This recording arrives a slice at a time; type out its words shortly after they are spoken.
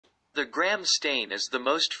The gram stain is the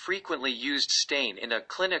most frequently used stain in a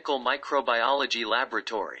clinical microbiology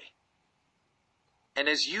laboratory, and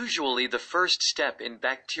is usually the first step in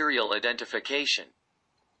bacterial identification.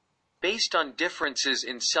 Based on differences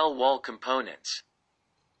in cell wall components,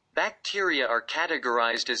 bacteria are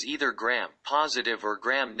categorized as either gram-positive or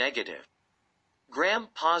gram-negative.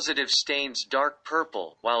 Gram-positive stains dark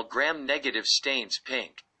purple, while gram-negative stains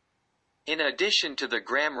pink. In addition to the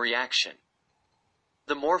gram reaction,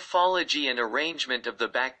 the morphology and arrangement of the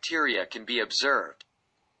bacteria can be observed.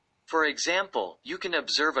 For example, you can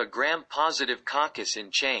observe a gram-positive coccus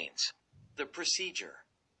in chains. The procedure.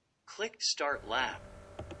 Click Start Lab.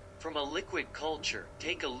 From a liquid culture,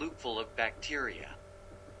 take a loopful of bacteria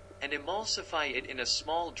and emulsify it in a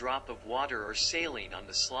small drop of water or saline on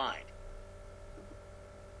the slide.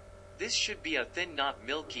 This should be a thin, not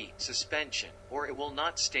milky, suspension, or it will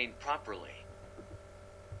not stain properly.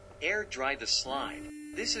 Air dry the slide.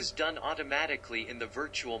 This is done automatically in the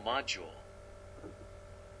virtual module.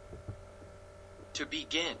 To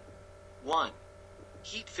begin, 1.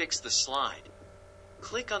 Heat fix the slide.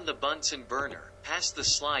 Click on the Bunsen burner, pass the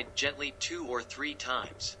slide gently 2 or 3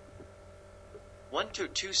 times. 1 to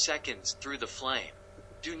 2 seconds through the flame.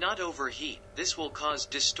 Do not overheat, this will cause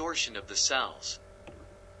distortion of the cells.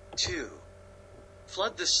 2.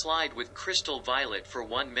 Flood the slide with crystal violet for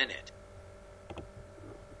 1 minute.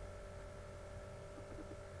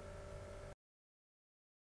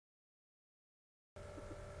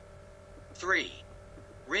 3.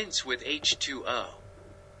 Rinse with H2O.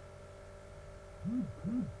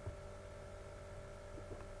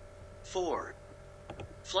 4.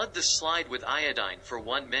 Flood the slide with iodine for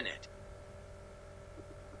 1 minute.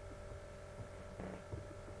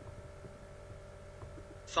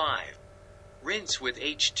 5. Rinse with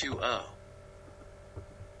H2O.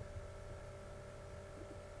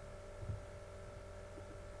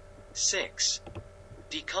 6.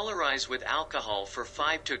 Decolorize with alcohol for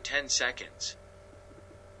 5 to 10 seconds.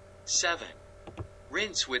 7.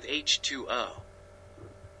 Rinse with H2O.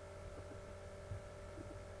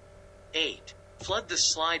 8. Flood the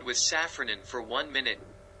slide with Safranin for 1 minute.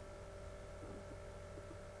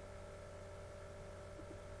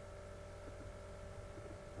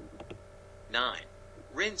 9.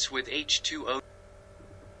 Rinse with H2O.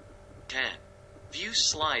 10. View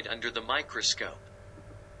slide under the microscope.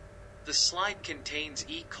 The slide contains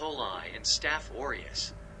E. coli and Staph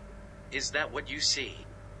aureus. Is that what you see?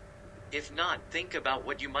 If not, think about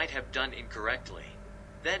what you might have done incorrectly.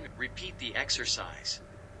 Then, repeat the exercise.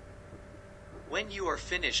 When you are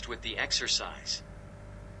finished with the exercise,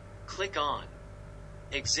 click on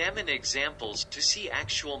Examine examples to see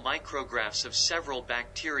actual micrographs of several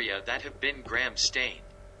bacteria that have been gram stained.